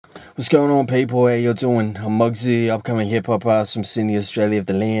What's going on, people? How you doing? I'm MUGZY, upcoming hip-hop artist from Sydney, Australia, of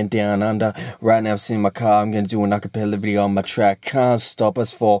the land down under. Right now I'm sitting in my car. I'm going to do an acapella video on my track Can't Stop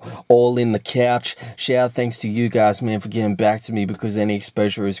Us for All in the Couch. Shout out thanks to you guys, man, for getting back to me, because any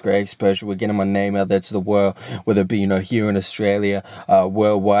exposure is great exposure. We're getting my name out there to the world, whether it be, here in Australia,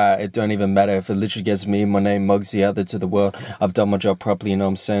 worldwide. It don't even matter. If it literally gets me and my name MUGZY out there to the world, I've done my job properly, you know what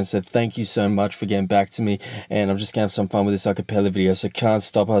I'm saying? So thank you so much for getting back to me, and I'm just going to have some fun with this acapella video. So Can't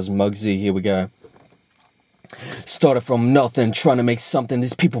Stop Us, MUGZY, here we go. Started from nothing, trying to make something.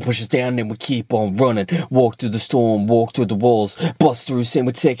 These people push us down and we keep on running. Walk through the storm, walk through the walls, bust through, saying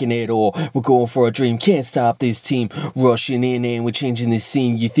we're taking it all. We're going for a dream, can't stop this team. Rushing in and we're changing this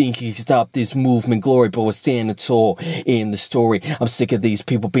scene. You think you can stop this movement, glory, but we're standing tall in the story. I'm sick of these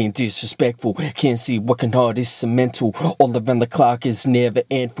people being disrespectful. Can't see working hard is mental. All around the clock is never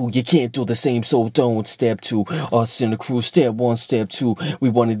endful. You can't do the same, so don't. Step two, us in the crew. Step one, step two. We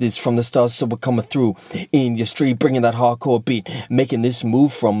wanted this from the start, so we're coming through in your street, bringing that hardcore beat, making this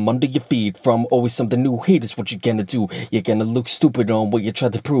move from under your feet. From always something new, hate is what you're gonna do. You're gonna look stupid on what you try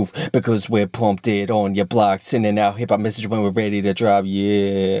to prove, because we're pumped it on your block, sending out hip-hop message when we're ready to drop.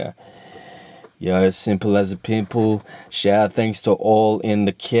 Yeah, as simple as a pimple. Shout out thanks to All in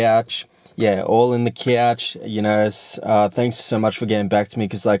the Couch. Yeah, All in the Couch. Thanks so much for getting back to me,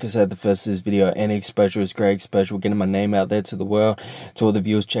 because like I said, the first of this video, any exposure is great exposure. We're getting my name out there to the world. To all the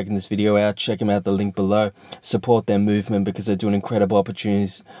viewers checking this video out, check them out, the link below. Support their movement, because they're doing incredible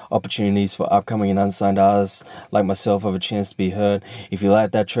opportunities for upcoming and unsigned artists like myself have a chance to be heard. If you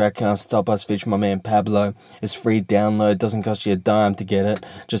like that track, Can't Stop Us, feature my man Pablo. It's free download, doesn't cost you a dime to get it.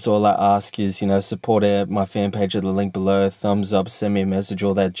 Just all I ask is, support it, my fan page at the link below. Thumbs up, send me a message,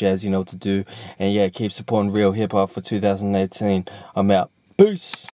 all that jazz, you know what to do. And yeah, keep supporting real hip hop for 2018. I'm out. Peace.